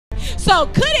So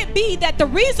could it be that the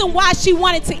reason why she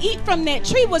wanted to eat from that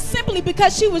tree was simply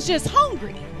because she was just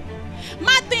hungry?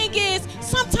 My thing is,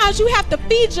 sometimes you have to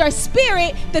feed your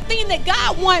spirit the thing that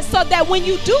God wants, so that when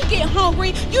you do get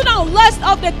hungry, you don't lust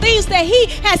over the things that He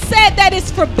has said that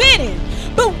is forbidden.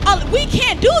 But we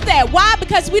can't do that. Why?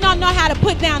 Because we don't know how to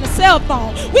put down a cell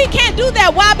phone. We can't do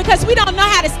that. Why? Because we don't know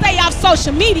how to stay off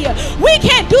social media. We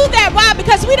can't do that. Why?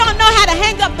 Because we don't know how to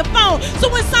hang up the phone. So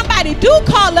when somebody do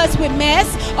call us with mess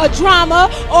or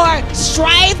drama or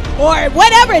strife or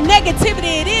whatever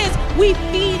negativity it is, we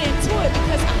feed into it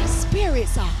because our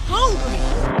spirits are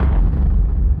hungry.